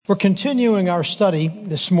We're continuing our study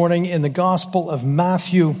this morning in the Gospel of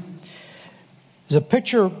Matthew. There's a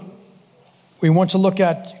picture we want to look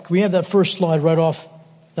at. Can we have that first slide right off?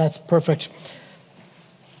 That's perfect.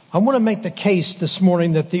 I want to make the case this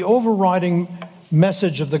morning that the overriding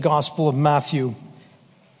message of the Gospel of Matthew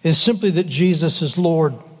is simply that Jesus is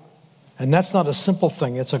Lord. And that's not a simple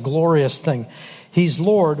thing, it's a glorious thing. He's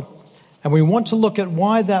Lord, and we want to look at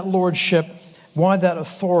why that lordship, why that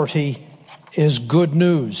authority is good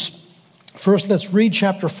news. First, let's read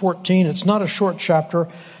chapter 14. It's not a short chapter.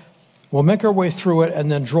 We'll make our way through it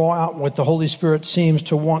and then draw out what the Holy Spirit seems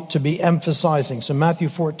to want to be emphasizing. So Matthew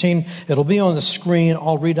 14, it'll be on the screen.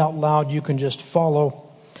 I'll read out loud. You can just follow.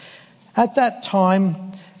 At that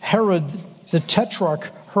time, Herod the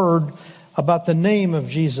Tetrarch heard about the name of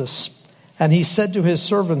Jesus, and he said to his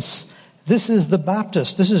servants, "This is the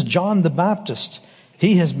Baptist. This is John the Baptist.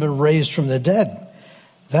 He has been raised from the dead.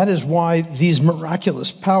 That is why these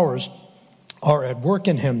miraculous powers are at work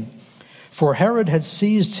in him. For Herod had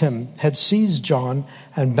seized John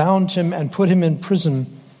and bound him and put him in prison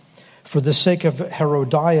for the sake of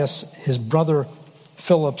Herodias, his brother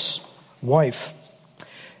Philip's wife.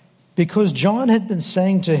 Because John had been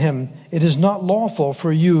saying to him, 'It is not lawful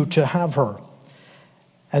for you to have her.'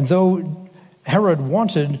 And though Herod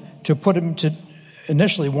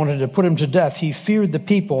initially wanted to put him to death, he feared the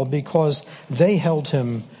people because they held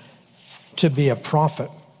him to be a prophet.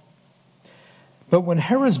 But when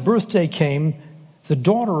Herod's birthday came, the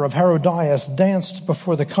daughter of Herodias danced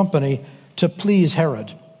before the company to please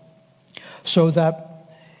Herod, so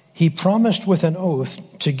that he promised with an oath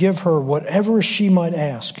to give her whatever she might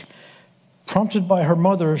ask. Prompted by her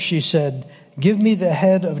mother, she said, 'Give me the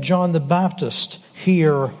head of John the Baptist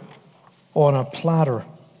here on a platter.'"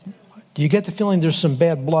 Do you get the feeling there's some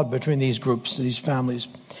bad blood between these groups, these families?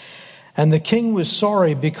 "And the king was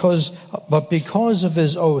sorry because of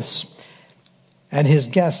his oaths and his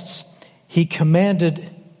guests, he commanded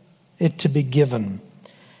it to be given.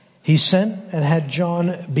 He sent and had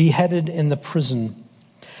John beheaded in the prison.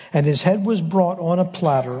 And his head was brought on a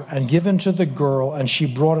platter and given to the girl, and she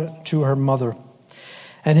brought it to her mother.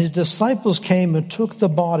 And his disciples came and took the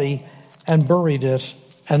body and buried it,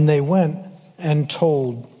 and they went and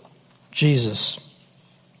told Jesus.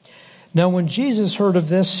 Now when Jesus heard of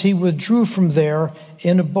this, he withdrew from there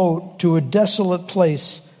in a boat to a desolate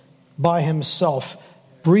place by himself."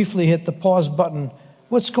 Briefly hit the pause button.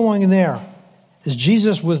 What's going there? Is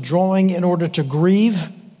Jesus withdrawing in order to grieve?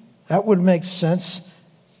 That would make sense.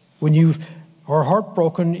 When you are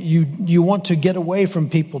heartbroken, you want to get away from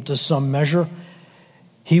people to some measure.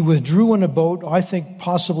 He withdrew in a boat, I think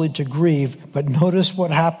possibly to grieve, but notice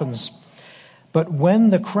what happens. "But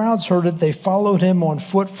when the crowds heard it, they followed him on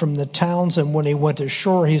foot from the towns, and when he went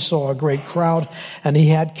ashore, he saw a great crowd, and he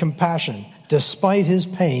had compassion." Despite his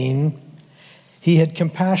pain, he had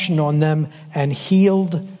compassion on them and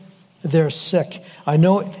healed their sick. I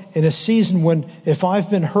know in a season when, if I've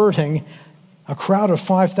been hurting, a crowd of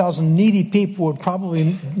 5,000 needy people would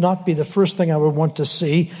probably not be the first thing I would want to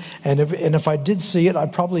see. And if I did see it,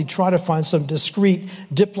 I'd probably try to find some discreet,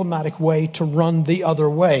 diplomatic way to run the other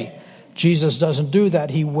way. Jesus doesn't do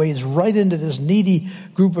that. He wades right into this needy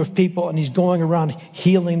group of people, and he's going around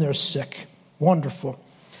healing their sick. Wonderful.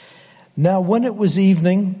 Now, when it was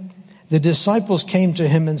evening, the disciples came to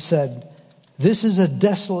him and said, "This is a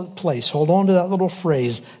desolate place." Hold on to that little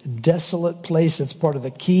phrase, desolate place. It's part of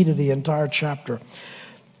the key to the entire chapter.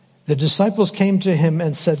 The disciples came to him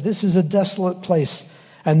and said, "This is a desolate place,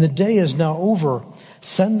 and the day is now over.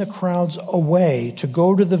 Send the crowds away to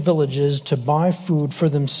go to the villages to buy food for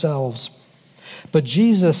themselves." But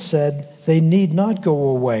Jesus said, "They need not go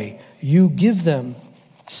away. You give them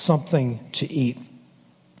something to eat."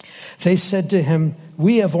 They said to him,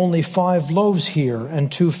 "We have only 5 loaves here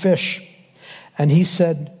and 2 fish." And he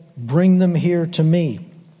said, "Bring them here to me."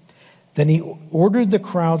 Then he ordered the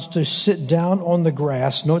crowds to sit down on the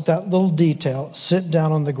grass. Note that little detail, sit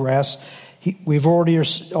down on the grass. We've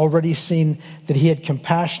already seen that he had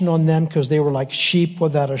compassion on them because they were like sheep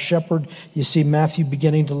without a shepherd. You see Matthew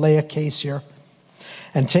beginning to lay a case here.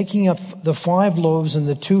 And taking up the 5 loaves and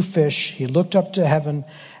the 2 fish, he looked up to heaven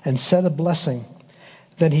and said a blessing.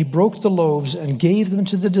 Then he broke the loaves and gave them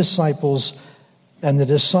to the disciples, and the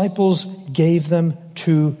disciples gave them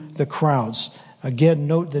to the crowds. Again,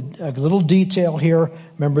 note a little detail here.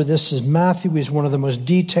 Remember, this is Matthew. He's one of the most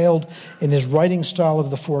detailed in his writing style of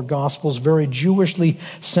the 4 Gospels, very Jewishly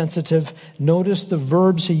sensitive. Notice the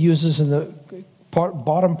verbs he uses in the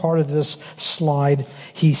bottom part of this slide.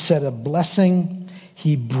 He said a blessing.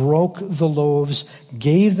 He broke the loaves,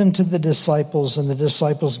 gave them to the disciples, and the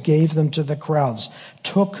disciples gave them to the crowds.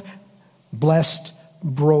 Took, blessed,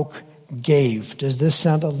 broke, gave. Does this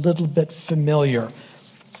sound a little bit familiar?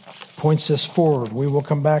 Points us forward. We will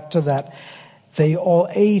come back to that. They all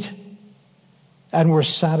ate and were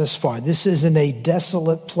satisfied. This is in a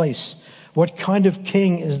desolate place. What kind of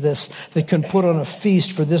king is this that can put on a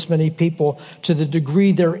feast for this many people to the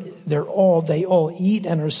degree they all eat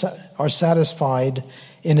and are satisfied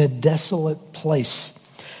in a desolate place?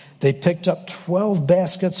 They picked up 12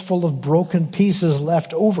 baskets full of broken pieces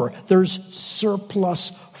left over. There's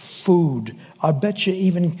surplus food. I bet you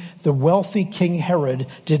even the wealthy King Herod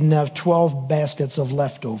didn't have 12 baskets of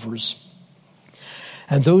leftovers.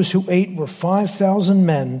 And those who ate were 5,000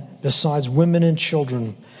 men, besides women and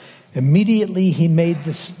children. Immediately he made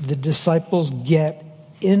the disciples get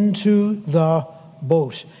into the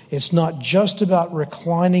boat. It's not just about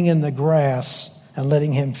reclining in the grass and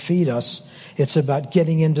letting him feed us. It's about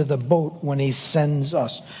getting into the boat when he sends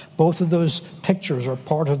us. Both of those pictures are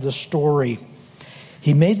part of the story.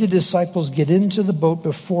 He made the disciples get into the boat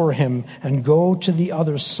before him and go to the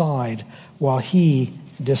other side while he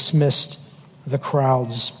dismissed the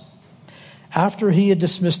crowds. After he had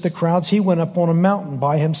dismissed the crowds, he went up on a mountain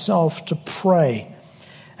by himself to pray.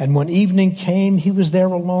 And when evening came, he was there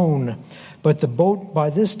alone. But the boat by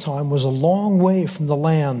this time was a long way from the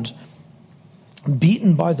land,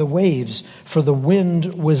 beaten by the waves, for the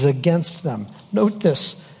wind was against them. Note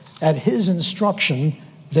this, at his instruction,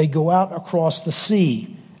 they go out across the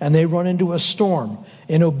sea and they run into a storm.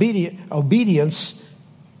 In obedience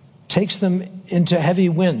takes them into heavy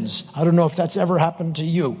winds. I don't know if that's ever happened to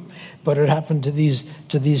you, but it happened to these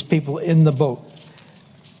people in the boat.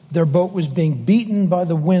 Their boat was being beaten by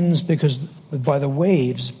the waves because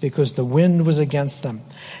the wind was against them.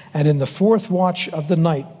 And in the fourth watch of the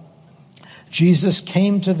night, Jesus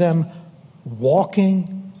came to them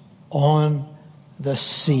walking on the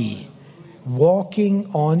sea. Walking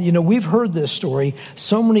on, we've heard this story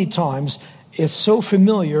so many times. It's so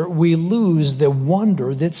familiar, we lose the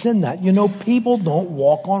wonder that's in that. People don't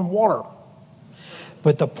walk on water.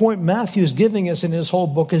 But the point Matthew's giving us in his whole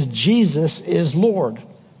book is Jesus is Lord.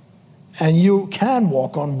 And you can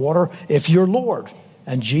walk on water if you're Lord.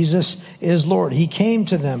 And Jesus is Lord. He came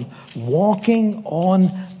to them walking on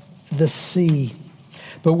the sea.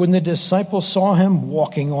 But when the disciples saw him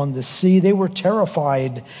walking on the sea, they were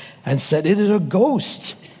terrified and said, "It is a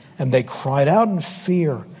ghost." And they cried out in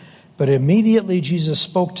fear. But immediately Jesus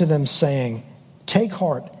spoke to them, saying, "Take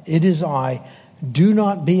heart, it is I. Do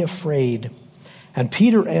not be afraid." And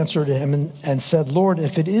Peter answered him and said, "Lord,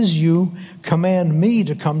 if it is you, command me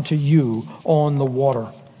to come to you on the water."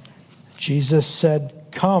 Jesus said,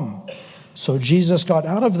 "Come." So Jesus got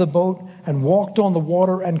out of the boat and walked on the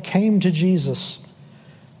water and came to Jesus.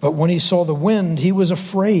 But when he saw the wind, he was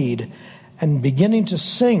afraid, and beginning to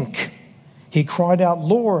sink, he cried out,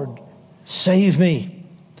 "Lord, save me."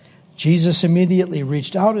 Jesus immediately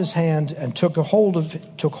reached out his hand and took hold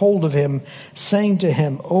of him, saying to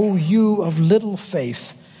him, "O you of little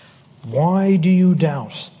faith, why do you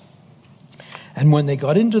doubt?" And when they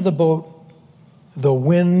got into the boat, the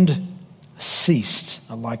wind ceased.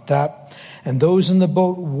 I like that. And those in the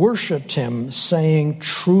boat worshipped him, saying,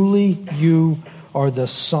 "Truly you are the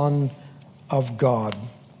Son of God."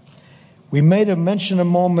 We made a mention a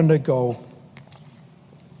moment ago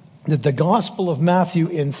that the Gospel of Matthew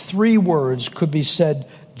in 3 words could be said,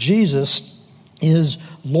 Jesus is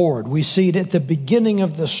Lord. We see it at the beginning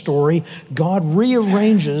of the story. God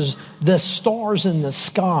rearranges the stars in the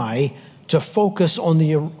sky to focus on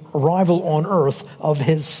the arrival on earth of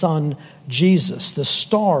his son, Jesus. The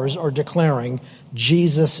stars are declaring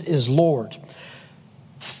Jesus is Lord.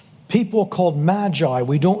 People called Magi,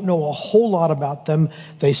 we don't know a whole lot about them.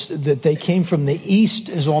 They came from the east,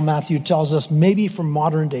 as all Matthew tells us, maybe from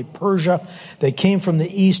modern-day Persia. They came from the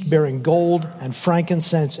east bearing gold and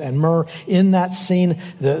frankincense and myrrh. In that scene,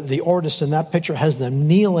 the artist in that picture has them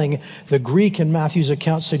kneeling. The Greek in Matthew's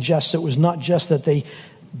account suggests it was not just that they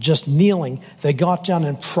just kneeling. They got down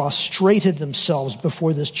and prostrated themselves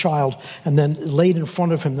before this child and then laid in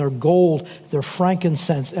front of him their gold, their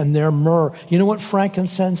frankincense, and their myrrh. You know what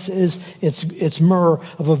frankincense is? It's myrrh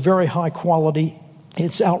of a very high quality.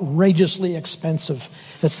 It's outrageously expensive.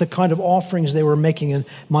 That's the kind of offerings they were making. And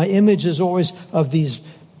my image is always of these.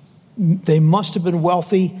 They must have been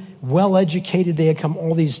wealthy, well-educated. They had come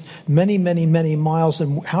all these many, many, many miles.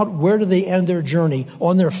 And where do they end their journey?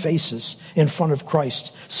 On their faces in front of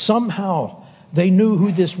Christ. Somehow they knew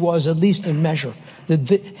who this was, at least in measure.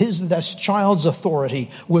 That child's authority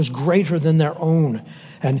was greater than their own.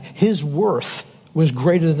 And his worth was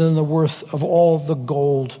greater than the worth of all the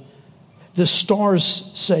gold. The stars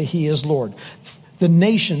say he is Lord. The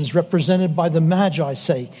nations, represented by the Magi,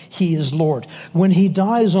 say, he is Lord. When he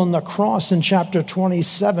dies on the cross in chapter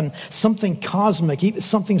 27, something cosmic,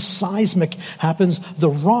 something seismic happens.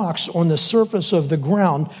 The rocks on the surface of the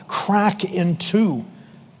ground crack in two.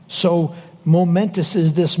 So momentous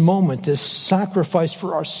is this moment, this sacrifice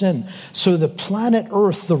for our sin. So the planet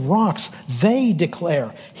Earth, the rocks, they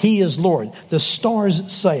declare he is Lord. The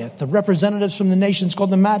stars say it. The representatives from the nations called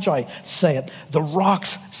the Magi say it. The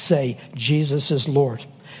rocks say Jesus is Lord.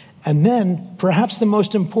 And then, perhaps the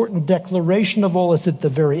most important declaration of all is at the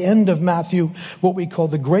very end of Matthew, what we call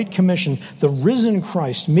the Great Commission. The risen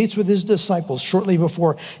Christ meets with his disciples shortly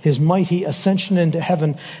before his mighty ascension into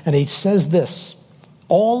heaven, and he says this: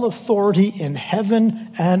 all authority in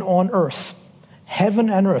heaven and on earth. Heaven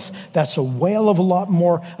and earth. That's a whale of a lot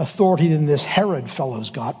more authority than this Herod fellow's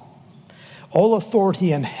got. All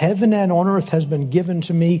authority in heaven and on earth has been given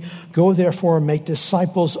to me. Go therefore and make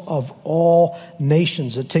disciples of all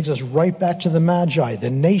nations. It takes us right back to the Magi, the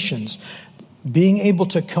nations, being able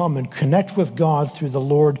to come and connect with God through the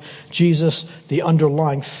Lord Jesus. The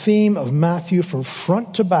underlying theme of Matthew from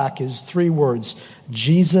front to back is three words: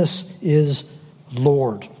 Jesus is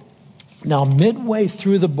Lord. Now, midway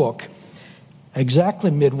through the book,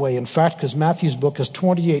 exactly midway, in fact, because Matthew's book is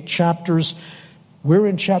 28 chapters, we're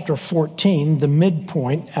in chapter 14, the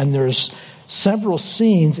midpoint, and there's several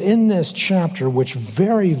scenes in this chapter which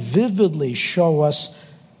very vividly show us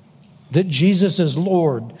that Jesus is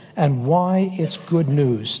Lord and why it's good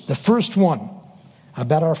news. The first one,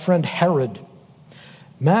 about our friend Herod.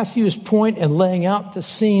 Matthew's point in laying out the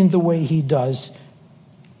scene the way he does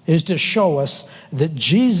is to show us that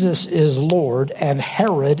Jesus is Lord and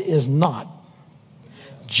Herod is not.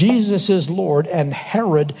 Jesus is Lord and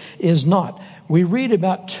Herod is not. We read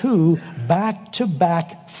about two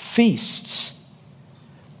back-to-back feasts.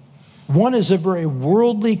 One is a very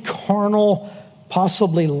worldly, carnal,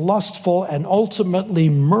 possibly lustful, and ultimately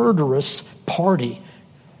murderous party.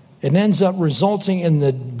 It ends up resulting in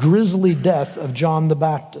the grisly death of John the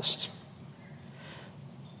Baptist.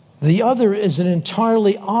 The other is an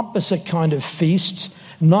entirely opposite kind of feast,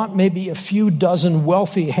 not maybe a few dozen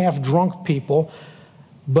wealthy, half-drunk people,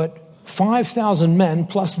 but 5,000 men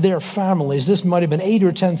plus their families. This might have been 8,000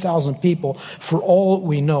 or 10,000 people for all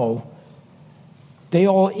we know. They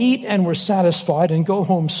all eat and were satisfied and go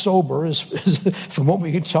home sober, from what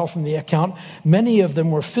we can tell from the account. Many of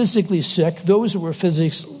them were physically sick. Those who were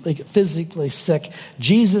physically sick,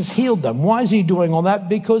 Jesus healed them. Why is he doing all that?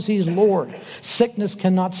 Because he's Lord. Sickness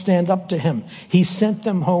cannot stand up to him. He sent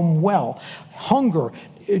them home well. Hunger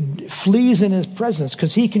flees in his presence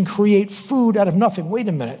because he can create food out of nothing. Wait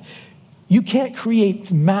a minute. You can't create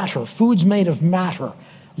matter. Food's made of matter.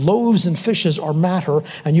 Loaves and fishes are matter,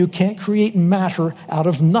 and you can't create matter out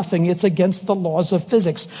of nothing. It's against the laws of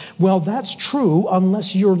physics. Well, that's true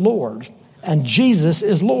unless you're Lord, and Jesus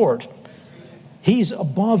is Lord. He's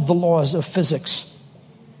above the laws of physics.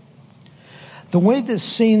 The way this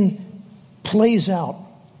scene plays out,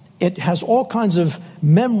 it has all kinds of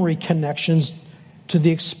memory connections to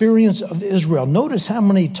the experience of Israel. Notice how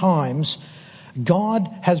many times God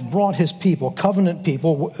has brought his people, covenant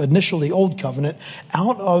people, initially old covenant,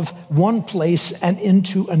 out of one place and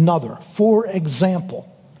into another. For example,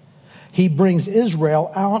 he brings Israel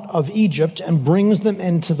out of Egypt and brings them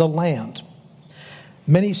into the land.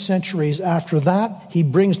 Many centuries after that, he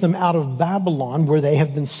brings them out of Babylon, where they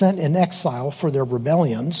have been sent in exile for their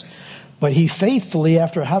rebellions. But he faithfully,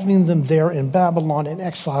 after having them there in Babylon in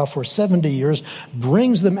exile for 70 years,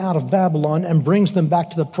 brings them out of Babylon and brings them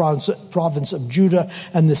back to the province of Judah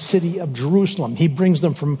and the city of Jerusalem. He brings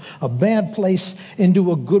them from a bad place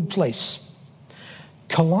into a good place.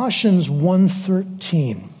 Colossians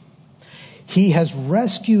 1:13. He has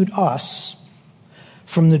rescued us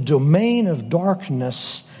from the domain of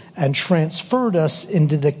darkness and transferred us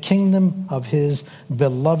into the kingdom of his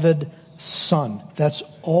beloved Son. That's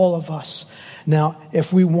all of us. Now,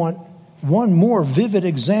 if we want one more vivid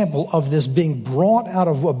example of this being brought out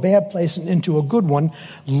of a bad place and into a good one,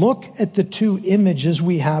 look at the two images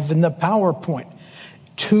we have in the PowerPoint.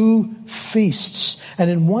 Two feasts.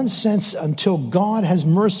 And in one sense, until God has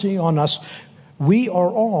mercy on us, we are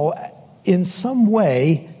all in some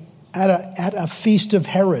way at a feast of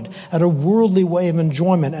Herod, at a worldly way of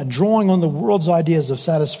enjoyment, at drawing on the world's ideas of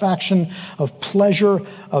satisfaction, of pleasure,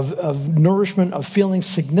 of nourishment, of feeling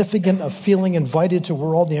significant, of feeling invited to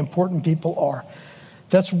where all the important people are.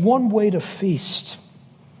 That's one way to feast.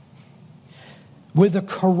 With a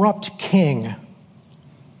corrupt king,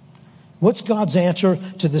 what's God's answer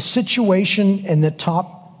to the situation in the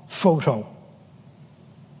top photo?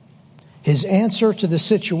 His answer to the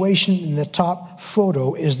situation in the top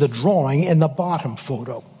photo is the drawing in the bottom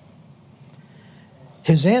photo.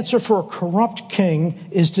 His answer for a corrupt king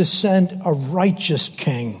is to send a righteous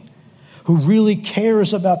king who really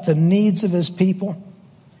cares about the needs of his people.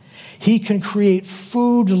 He can create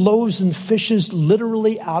food, loaves and fishes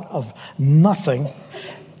literally out of nothing.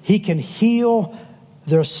 He can heal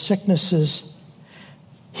their sicknesses.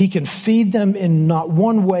 He can feed them in not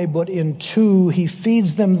one way, but in two. He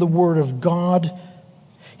feeds them the word of God.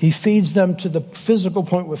 He feeds them to the physical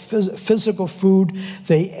point with physical food.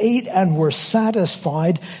 They ate and were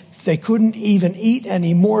satisfied. They couldn't even eat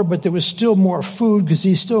anymore, but there was still more food because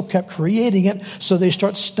he still kept creating it. So they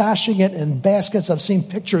start stashing it in baskets. I've seen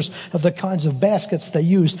pictures of the kinds of baskets they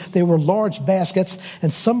used. They were large baskets,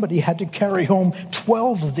 and somebody had to carry home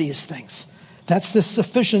 12 of these things. That's the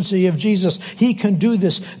sufficiency of Jesus. He can do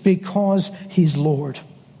this because he's Lord.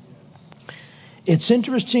 It's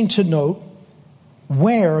interesting to note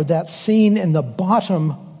where that scene in the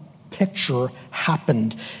bottom picture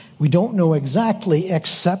happened. We don't know exactly,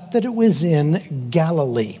 except that it was in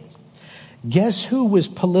Galilee. Guess who was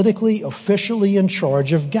politically, officially in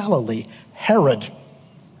charge of Galilee? Herod.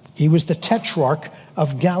 He was the tetrarch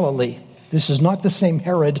of Galilee. This is not the same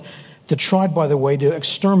Herod that tried, by the way, to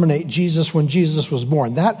exterminate Jesus when Jesus was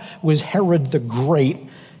born. That was Herod the Great.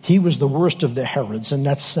 He was the worst of the Herods, and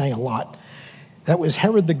that's saying a lot. That was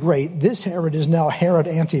Herod the Great. This Herod is now Herod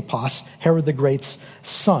Antipas, Herod the Great's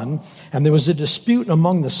son. And there was a dispute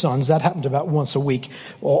among the sons. That happened about once a week,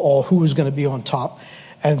 or who was going to be on top.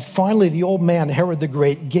 And finally, the old man, Herod the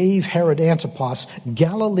Great, gave Herod Antipas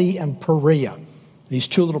Galilee and Perea, these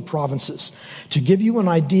two little provinces. To give you an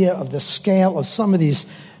idea of the scale of some of these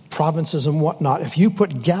provinces and whatnot, if you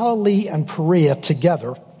put Galilee and Perea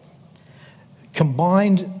together,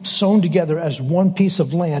 combined, sewn together as one piece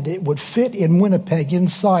of land, it would fit in Winnipeg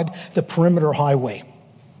inside the perimeter highway.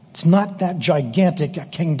 It's not that gigantic a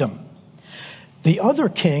kingdom. The other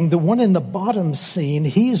king, the one in the bottom scene,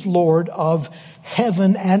 he's Lord of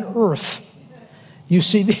heaven and earth. You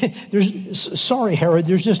see, sorry, Herod,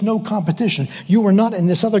 there's just no competition. You are not in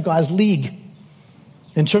this other guy's league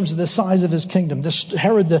in terms of the size of his kingdom. This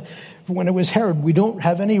Herod, when it was Herod, we don't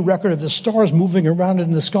have any record of the stars moving around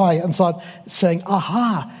in the sky and saying,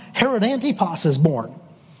 aha, Herod Antipas is born.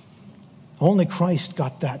 Only Christ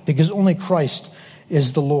got that, because only Christ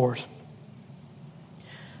is the Lord.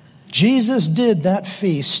 Jesus did that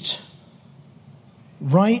feast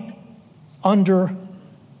right under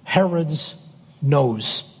Herod's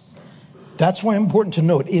nose. That's why it's important to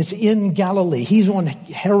note. It's in Galilee. He's on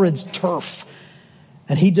Herod's turf.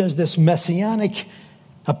 And he does this messianic,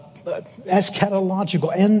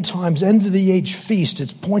 eschatological, end times, end of the age feast.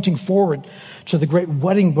 It's pointing forward to the great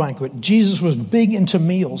wedding banquet. Jesus was big into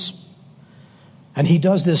meals. And he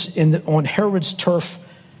does this on Herod's turf.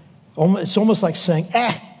 It's almost like saying,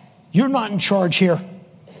 you're not in charge here.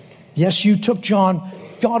 Yes, you took John.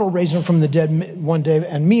 God will raise him from the dead one day.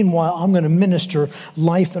 And meanwhile, I'm going to minister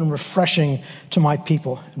life and refreshing to my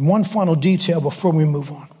people. And one final detail before we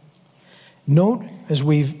move on. Note, as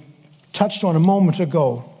we've touched on a moment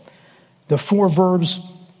ago, the four verbs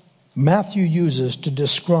Matthew uses to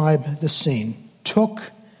describe the scene. Took,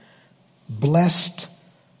 blessed,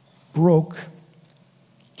 broke,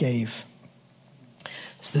 gave.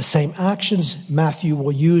 It's the same actions Matthew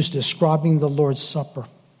will use describing the Lord's Supper.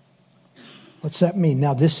 What's that mean?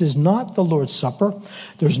 Now, this is not the Lord's Supper.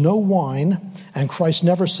 There's no wine, and Christ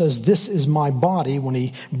never says, this is my body when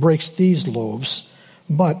he breaks these loaves.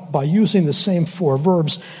 But by using the same four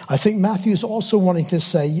verbs, I think Matthew's also wanting to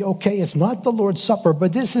say, okay, it's not the Lord's Supper,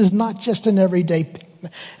 but this is not just an everyday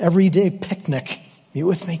picnic. You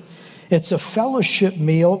with me? It's a fellowship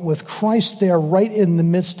meal with Christ there right in the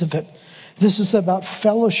midst of it. This is about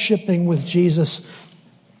fellowshipping with Jesus.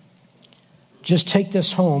 Just take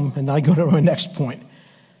this home, and I go to my next point.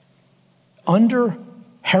 Under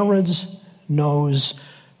Herod's nose,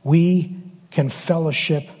 we can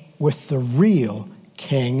fellowship with the real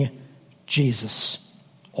King Jesus.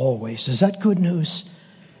 Always. Is that good news?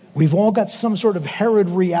 We've all got some sort of Herod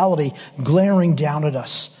reality glaring down at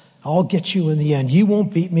us. I'll get you in the end. You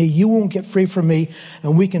won't beat me. You won't get free from me.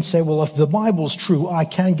 And we can say, well, if the Bible's true, I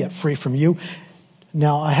can get free from you.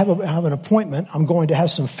 Now, I have an appointment. I'm going to have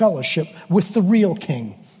some fellowship with the real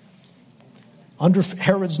king. Under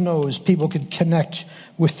Herod's nose, people could connect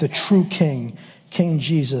with the true king, King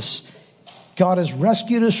Jesus. God has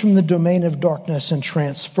rescued us from the domain of darkness and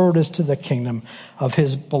transferred us to the kingdom of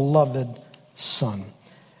his beloved Son.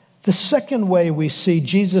 The second way we see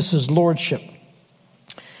Jesus' lordship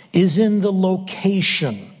is in the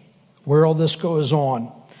location where all this goes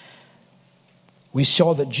on. We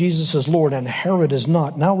saw that Jesus is Lord and Herod is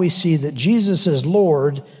not. Now we see that Jesus is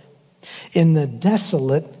Lord in the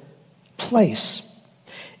desolate place.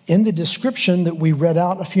 In the description that we read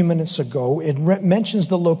out a few minutes ago, it mentions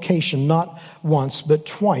the location not once but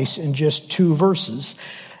twice in just 2 verses.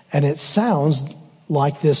 And it sounds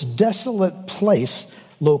like this desolate place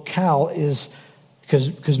locale is,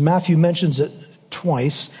 because Matthew mentions it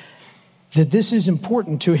twice, that this is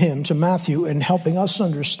important to him, to Matthew, in helping us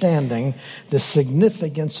understanding the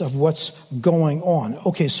significance of what's going on.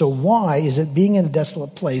 Okay, so why is it being in a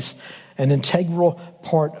desolate place an integral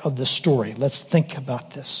part of the story? Let's think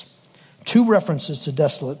about this. 2 references to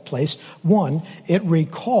desolate place. One, it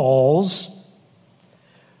recalls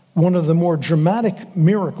one of the more dramatic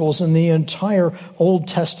miracles in the entire Old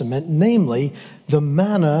Testament, namely the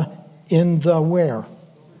manna in the where?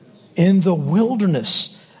 In the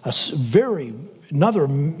wilderness. Another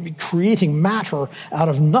creating matter out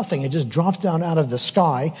of nothing. It just dropped down out of the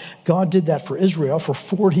sky. God did that for Israel for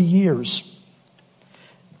 40 years.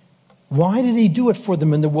 Why did he do it for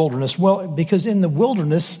them in the wilderness? Well, because in the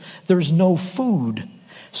wilderness, there's no food.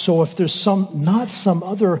 So if there's not some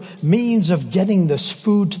other means of getting this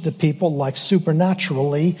food to the people, like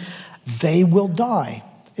supernaturally, they will die.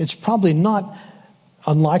 It's probably not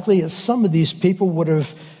unlikely that some of these people would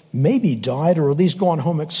have maybe died or at least gone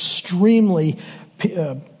home extremely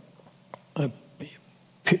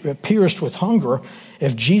pierced with hunger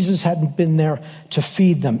if Jesus hadn't been there to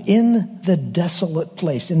feed them. In the desolate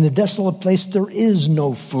place. In the desolate place, there is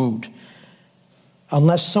no food.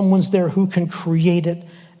 Unless someone's there who can create it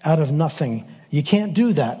out of nothing. You can't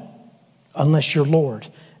do that unless you're Lord.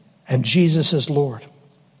 And Jesus is Lord.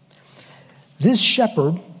 This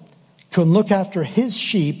shepherd can look after his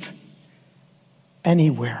sheep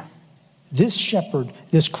anywhere. This shepherd,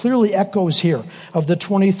 this clearly echoes here of the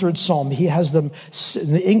 23rd Psalm. He has them,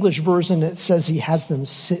 in the English version, it says he has them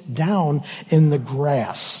sit down in the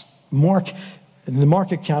grass. In the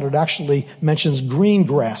Mark account, it actually mentions green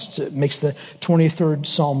grass. It makes the 23rd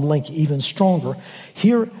Psalm link even stronger.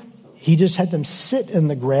 Here, he just had them sit in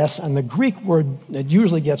the grass, and the Greek word that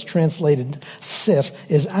usually gets translated sit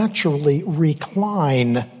is actually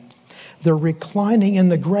recline. They're reclining in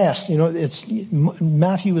the grass. You know,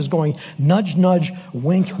 Matthew is going, nudge, nudge,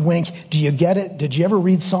 wink, wink. Do you get it? Did you ever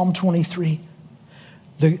read Psalm 23?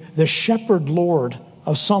 The shepherd Lord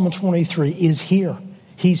of Psalm 23 is here.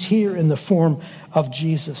 He's here in the form of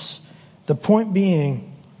Jesus. The point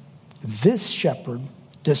being, this shepherd,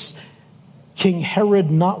 this King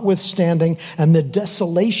Herod notwithstanding, and the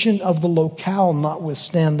desolation of the locale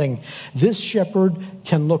notwithstanding, this shepherd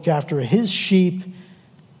can look after his sheep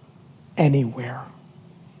anywhere.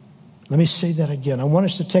 Let me say that again. I want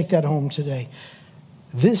us to take that home today.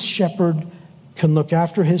 This shepherd can look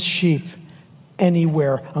after his sheep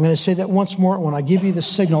anywhere. I'm going to say that once more. When I give you the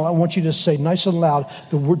signal, I want you to say nice and loud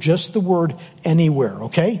just the word anywhere,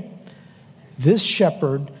 okay? This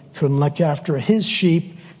shepherd can look after his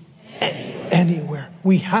sheep anywhere.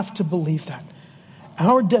 We have to believe that.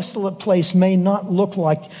 Our desolate place may not look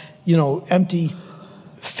like, empty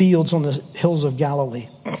fields on the hills of Galilee.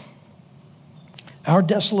 Our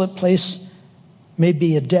desolate place may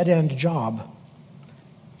be a dead-end job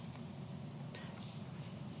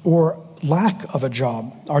or lack of a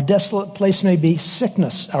job. Our desolate place may be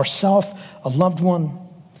sickness, ourself, a loved one.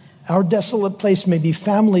 Our desolate place may be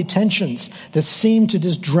family tensions that seem to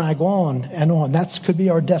just drag on and on. That could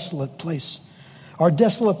be our desolate place. Our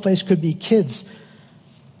desolate place could be kids,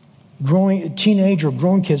 teenage or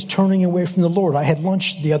grown kids turning away from the Lord. I had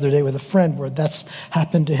lunch the other day with a friend where that's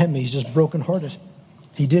happened to him. He's just brokenhearted.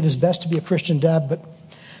 He did his best to be a Christian dad, but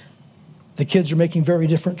the kids are making very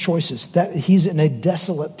different choices. He's in a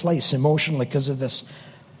desolate place emotionally because of this.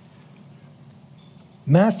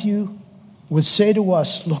 Matthew would say to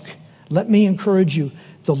us, look, let me encourage you.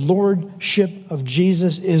 The lordship of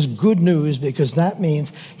Jesus is good news because that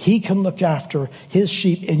means he can look after his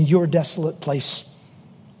sheep in your desolate place.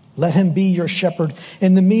 Let him be your shepherd.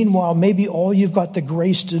 In the meanwhile, maybe all you've got the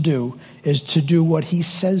grace to do is to do what he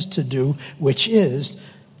says to do, which is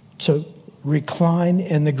to recline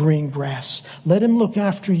in the green grass. Let him look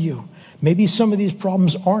after you. Maybe some of these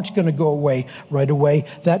problems aren't going to go away right away.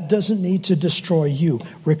 That doesn't need to destroy you.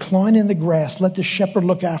 Recline in the grass. Let the shepherd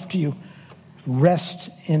look after you.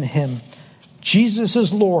 Rest in him. Jesus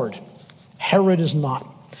is Lord. Herod is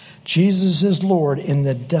not. Jesus is Lord in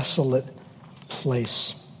the desolate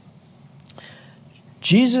place.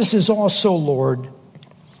 Jesus is also Lord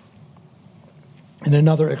in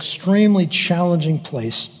another extremely challenging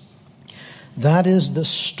place. That is the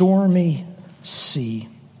stormy sea.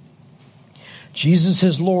 Jesus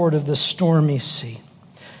is Lord of the stormy sea.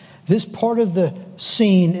 This part of the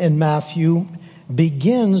scene in Matthew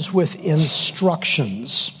begins with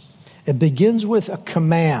instructions. It begins with a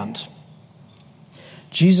command.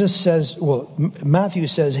 Jesus says, Matthew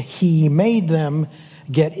says, he made them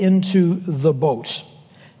get into the boat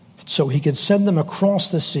so he could send them across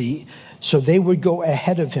the sea so they would go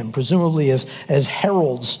ahead of him, presumably as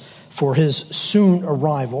heralds for his soon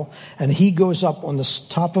arrival. And he goes up on the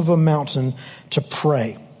top of a mountain to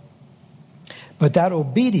pray. But that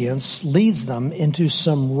obedience leads them into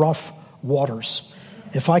some rough waters.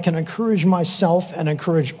 If I can encourage myself and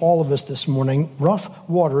encourage all of us this morning, rough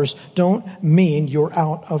waters don't mean you're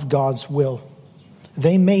out of God's will.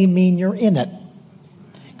 They may mean you're in it,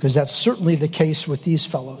 because that's certainly the case with these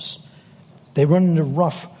fellows. They run into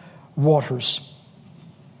rough waters.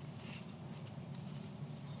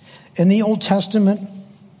 In the Old Testament,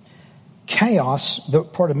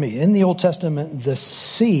 in the Old Testament, the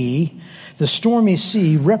sea, the stormy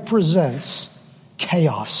sea represents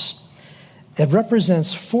chaos. It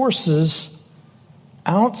represents forces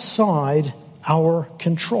outside our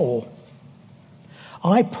control.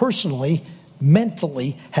 I personally,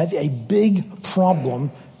 mentally, have a big problem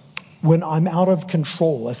when I'm out of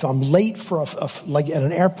control. If I'm late for like at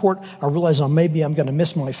an airport, I realize maybe I'm going to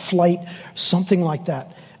miss my flight, something like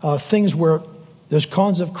that. Things where there's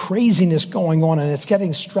kinds of craziness going on and it's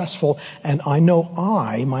getting stressful, and I know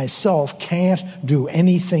I myself can't do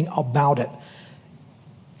anything about it.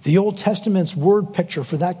 The Old Testament's word picture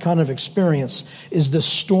for that kind of experience is the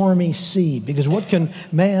stormy sea. Because what can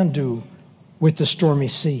man do with the stormy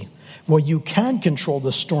sea? Well, you can control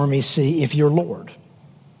the stormy sea if you're Lord.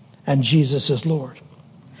 And Jesus is Lord.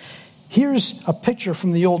 Here's a picture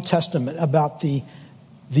from the Old Testament about the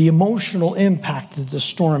emotional impact that the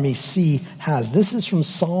stormy sea has. This is from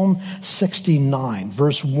Psalm 69,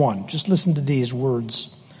 verse 1. Just listen to these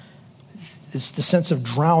words. It's the sense of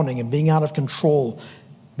drowning and being out of control,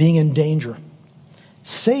 being in danger.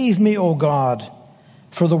 Save me, O God,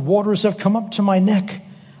 for the waters have come up to my neck.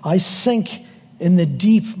 I sink in the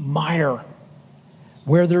deep mire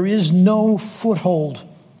where there is no foothold.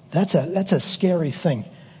 That's a scary thing.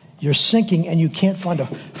 You're sinking and you can't find a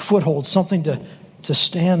foothold, something to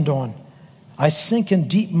stand on. I sink in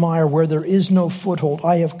deep mire where there is no foothold.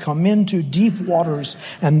 I have come into deep waters,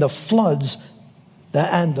 and the flood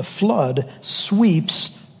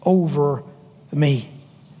sweeps over me.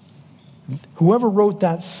 Whoever wrote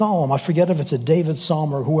that psalm, I forget if it's a David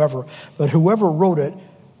psalm or whoever, but whoever wrote it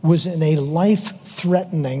was in a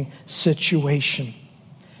life-threatening situation.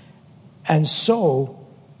 And so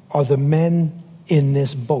are the men in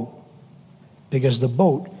this boat, because the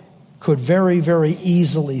boat could very, very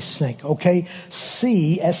easily sink. Okay?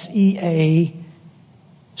 Sea, S-E-A,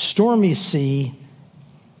 stormy sea,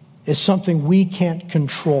 is something we can't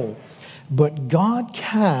control. But God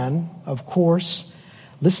can, of course.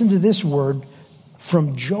 Listen to this word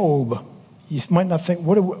from Job. You might not think,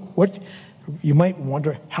 what? You might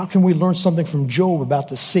wonder, how can we learn something from Job about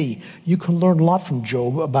the sea? You can learn a lot from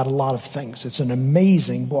Job about a lot of things. It's an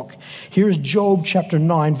amazing book. Here's Job chapter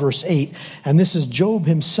 9, verse 8. And this is Job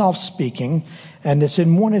himself speaking. And it's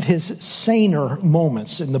in one of his saner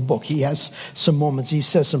moments in the book. He has some moments. He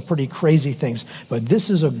says some pretty crazy things. But this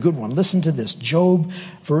is a good one. Listen to this. Job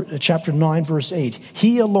chapter 9, verse 8.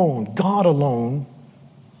 He alone, God alone,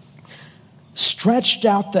 stretched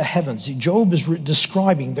out the heavens. Job is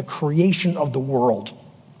describing the creation of the world.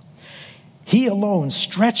 He alone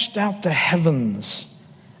stretched out the heavens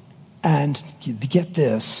and, get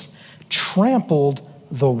this, trampled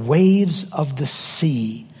the waves of the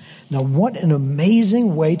sea. Now, what an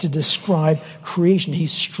amazing way to describe creation. He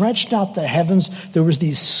stretched out the heavens. There was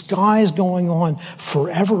these skies going on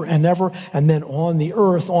forever and ever. And then on the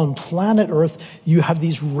earth, on planet Earth, you have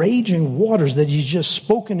these raging waters that he's just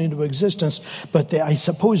spoken into existence. But I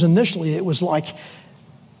suppose initially it was like,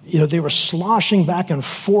 they were sloshing back and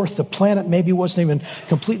forth. The planet maybe wasn't even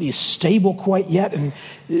completely stable quite yet. And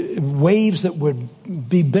waves that would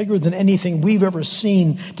be bigger than anything we've ever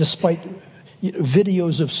seen, despite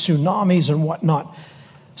videos of tsunamis and whatnot.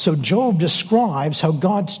 So Job describes how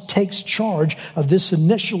God takes charge of this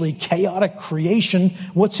initially chaotic creation.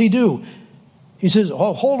 What's he do? He says,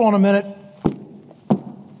 oh, hold on a minute.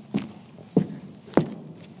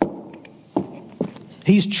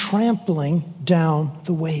 He's trampling down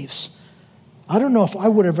the waves. I don't know if I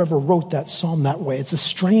would have ever wrote that psalm that way. It's a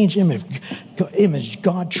strange image.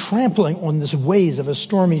 God trampling on this waves of a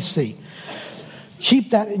stormy sea.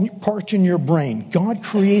 Keep that part in your brain. God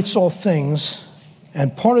creates all things,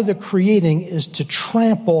 and part of the creating is to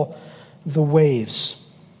trample the waves.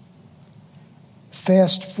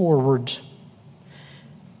 Fast forward.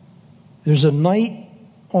 There's a night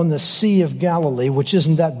on the Sea of Galilee, which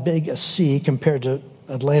isn't that big a sea compared to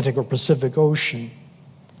Atlantic or Pacific Ocean.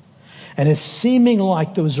 And it's seeming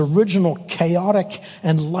like those original chaotic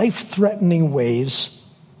and life-threatening waves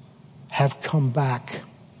have come back.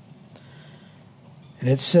 And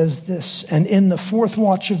it says this, and in the fourth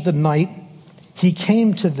watch of the night, he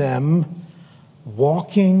came to them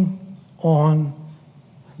walking on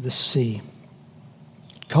the sea.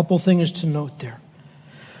 A couple things to note there.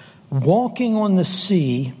 Walking on the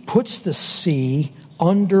sea puts the sea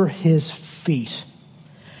under his feet.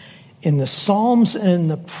 In the Psalms and in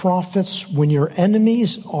the prophets, when your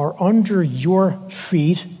enemies are under your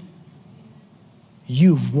feet,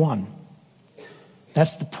 you've won.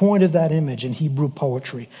 That's the point of that image in Hebrew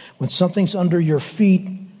poetry. When something's under your feet,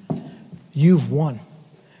 you've won.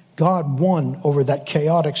 God won over that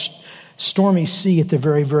chaotic, stormy sea at the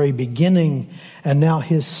very, very beginning. And now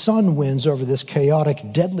his son wins over this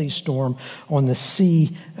chaotic, deadly storm on the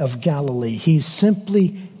Sea of Galilee.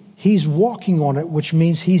 He's walking on it, which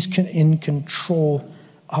means he's in control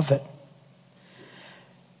of it.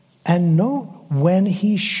 And note when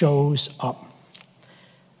he shows up.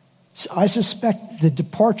 I suspect the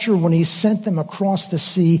departure when he sent them across the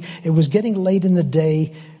sea, it was getting late in the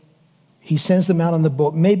day. He sends them out on the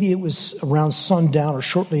boat. Maybe it was around sundown or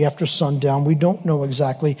shortly after sundown. We don't know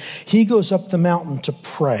exactly. He goes up the mountain to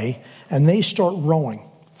pray, and they start rowing.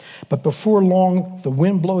 But before long, the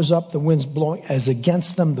wind blows up. The wind's blowing as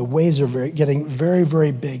against them. The waves are getting very,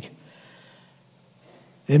 very big.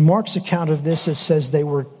 In Mark's account of this, it says they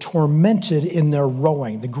were tormented in their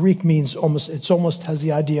rowing. The Greek means almost has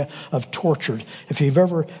the idea of tortured. If you've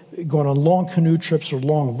ever gone on long canoe trips or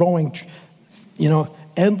long rowing,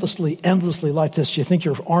 endlessly like this, you think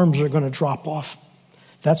your arms are going to drop off.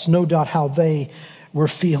 That's no doubt how they were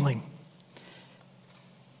feeling.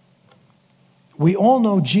 We all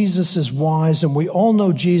know Jesus is wise and we all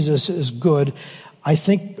know Jesus is good. I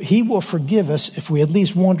think he will forgive us if we at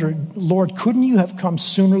least wonder, Lord, couldn't you have come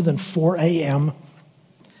sooner than 4 a.m.?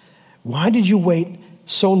 Why did you wait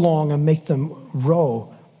so long and make them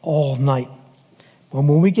row all night? Well,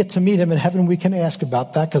 when we get to meet him in heaven, we can ask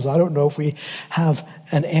about that because I don't know if we have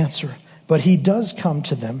an answer. But he does come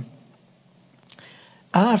to them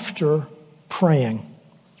after praying.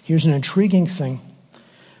 Here's an intriguing thing.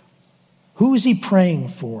 Who is he praying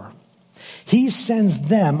for? He sends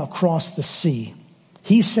them across the sea.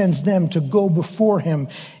 He sends them to go before him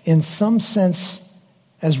in some sense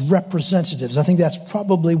as representatives. I think that's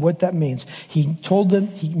probably what that means. He told them,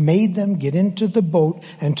 he made them get into the boat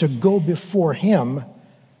and to go before him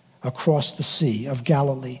across the Sea of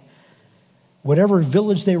Galilee. Whatever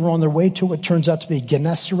village they were on their way to, it turns out to be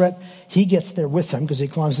Gennesaret. He gets there with them because he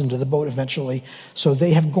climbs into the boat eventually. So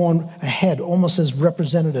they have gone ahead almost as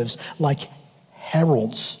representatives, like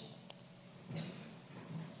heralds.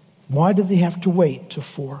 Why did they have to wait to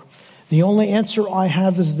 4? The only answer I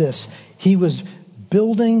have is this. He was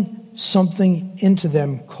building something into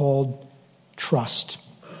them called trust.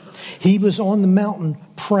 He was on the mountain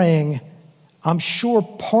praying. I'm sure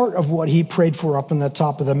part of what he prayed for up on the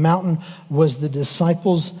top of the mountain was the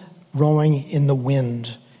disciples rowing in the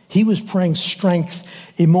wind. He was praying strength,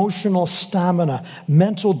 emotional stamina,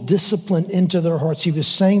 mental discipline into their hearts. He was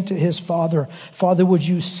saying to his Father, Father, would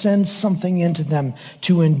you send something into them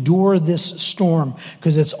to endure this storm?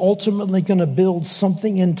 Because it's ultimately going to build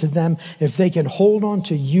something into them. If they can hold on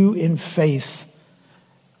to you in faith,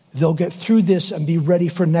 they'll get through this and be ready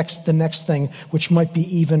for the next thing, which might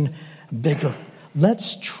be even bigger.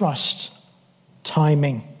 Let's trust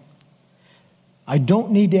timing. I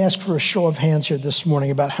don't need to ask for a show of hands here this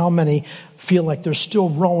morning about how many feel like they're still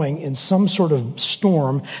rowing in some sort of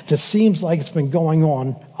storm that seems like it's been going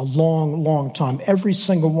on a long, long time. Every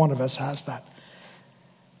single one of us has that.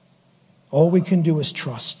 All we can do is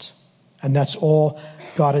trust. And that's all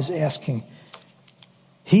God is asking.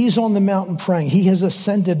 He's on the mountain praying. He has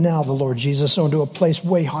ascended now, the Lord Jesus, onto a place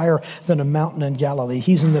way higher than a mountain in Galilee.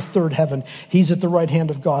 He's in the third heaven. He's at the right hand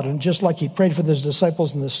of God. And just like he prayed for his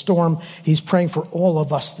disciples in the storm, he's praying for all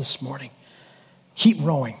of us this morning. Keep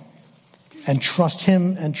rowing and trust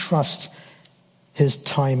him and trust his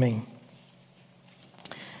timing.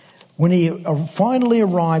 When he finally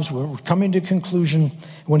arrives, we're coming to conclusion.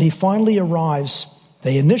 When he finally arrives,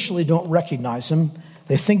 they initially don't recognize him.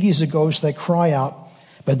 They think he's a ghost. They cry out.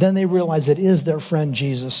 But then they realize it is their friend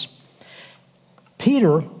Jesus.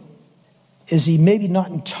 Peter, is he maybe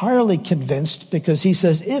not entirely convinced because he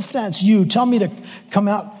says, if that's you, tell me to come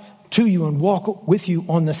out to you and walk with you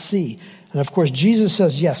on the sea. And of course, Jesus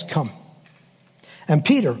says, yes, come. And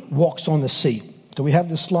Peter walks on the sea. Do we have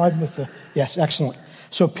this slide with the, yes, excellent.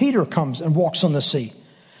 So Peter comes and walks on the sea.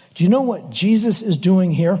 Do you know what Jesus is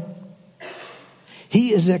doing here?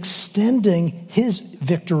 He is extending his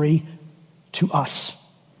victory to us.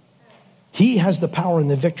 He has the power and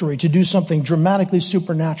the victory to do something dramatically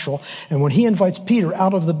supernatural. And when he invites Peter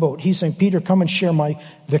out of the boat, he's saying, Peter, come and share my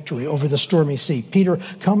victory over the stormy sea. Peter,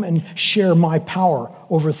 come and share my power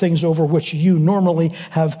over things over which you normally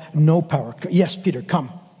have no power. Yes, Peter, come.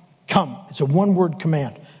 Come. It's a one-word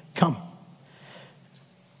command. Come.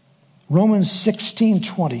 Romans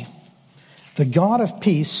 16:20. The God of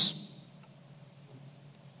peace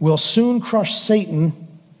will soon crush Satan.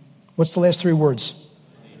 What's the last three words?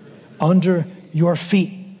 Under your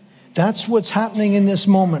feet. That's what's happening in this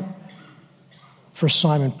moment for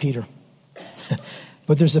Simon Peter.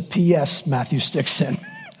 But there's a P.S. Matthew sticks in.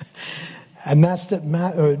 And that's that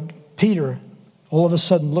Peter all of a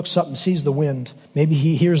sudden looks up and sees the wind. Maybe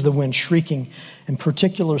he hears the wind shrieking in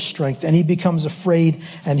particular strength, and he becomes afraid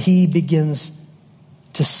and he begins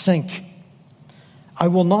to sink. I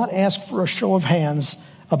will not ask for a show of hands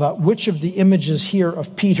about which of the images here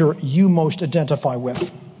of Peter you most identify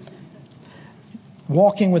with.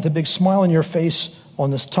 Walking with a big smile on your face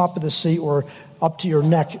on this top of the sea or up to your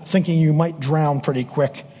neck, thinking you might drown pretty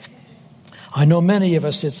quick. I know many of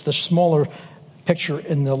us, it's the smaller picture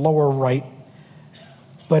in the lower right.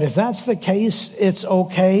 But if that's the case, it's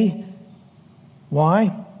okay.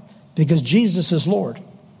 Why? Because Jesus is Lord.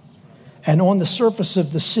 And on the surface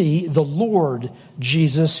of the sea, the Lord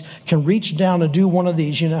Jesus can reach down and do one of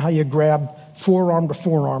these. You know how you grab forearm to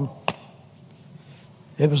forearm?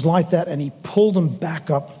 It was like that, and he pulled them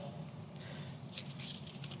back up.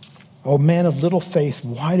 Oh, man of little faith,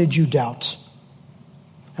 why did you doubt?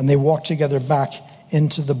 And they walked together back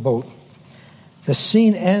into the boat. The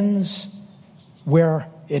scene ends where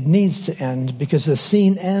it needs to end, because the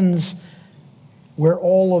scene ends where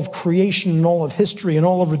all of creation and all of history and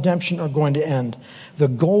all of redemption are going to end. The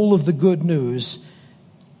goal of the good news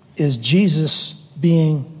is Jesus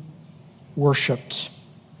being worshipped.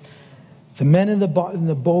 The men in the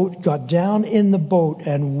boat got down in the boat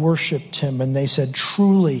and worshipped him. And they said,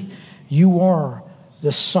 truly, you are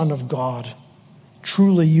the Son of God.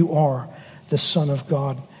 Truly, you are the Son of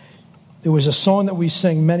God. There was a song that we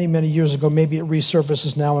sang many, many years ago. Maybe it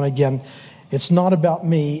resurfaces now and again. It's not about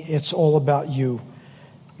me. It's all about you.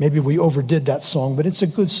 Maybe we overdid that song, but it's a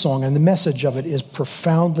good song. And the message of it is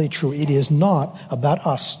profoundly true. It is not about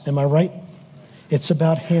us. Am I right? It's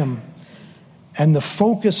about him. And the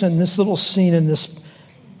focus in this little scene, in this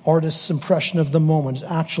artist's impression of the moment,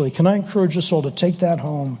 actually, can I encourage us all to take that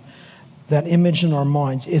home, that image in our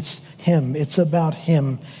minds? It's him. It's about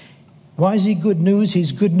him. Why is he good news?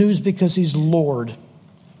 He's good news because he's Lord.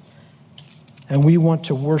 And we want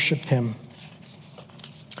to worship him.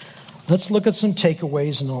 Let's look at some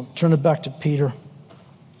takeaways, and I'll turn it back to Peter.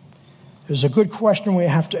 There's a good question we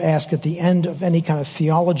have to ask at the end of any kind of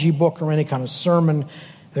theology book or any kind of sermon.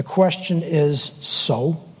 The question is,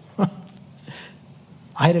 so?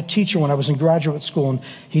 I had a teacher when I was in graduate school, and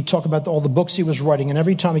he'd talk about all the books he was writing, and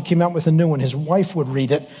every time he came out with a new one, his wife would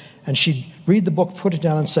read it, and she'd read the book, put it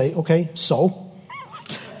down, and say, okay, so?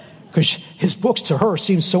 Because his books to her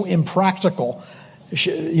seemed so impractical.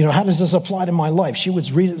 How does this apply to my life? She would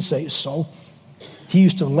read it and say, so? He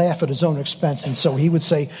used to laugh at his own expense, and so he would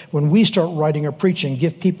say, when we start writing or preaching,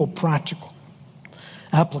 give people practical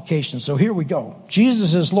application. So here we go.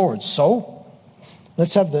 Jesus is Lord. So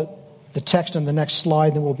let's have the text on the next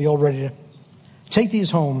slide, then we'll be all ready to take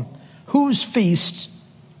these home. Whose feast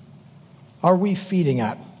are we feeding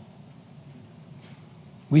at?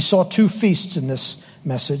 We saw two feasts in this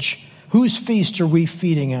message. Whose feast are we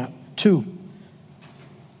feeding at? Two.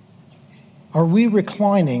 Are we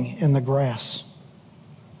reclining in the grass?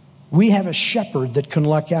 We have a shepherd that can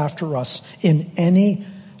look after us in any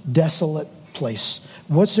desolate place.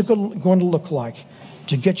 What's it going to look like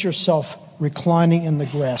to get yourself reclining in the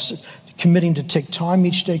grass, committing to take time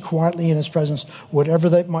each day quietly in his presence, whatever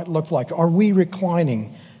that might look like? Are we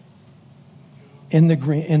reclining in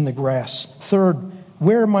the grass? Third,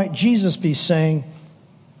 where might Jesus be saying,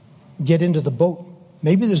 get into the boat?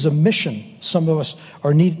 Maybe there's a mission some of us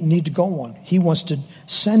need to go on. He wants to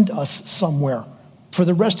send us somewhere. For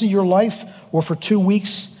the rest of your life or for 2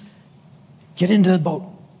 weeks, get into the boat.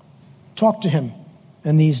 Talk to him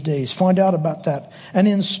in these days. Find out about that. And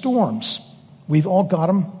in storms, we've all got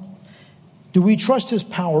them. Do we trust his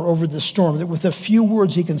power over the storm, that with a few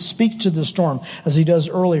words he can speak to the storm, as he does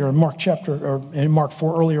earlier in Mark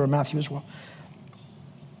 4, earlier in Matthew as well?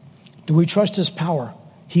 Do we trust his power?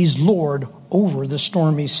 He's Lord over the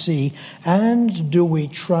stormy sea. And do we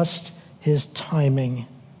trust his timing?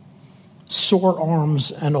 Sore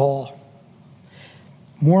arms and all.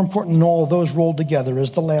 More important than all of those rolled together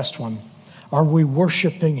is the last one. Are we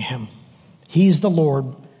worshiping him? He's the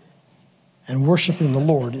Lord, and worshiping the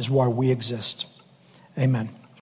Lord is why we exist. Amen.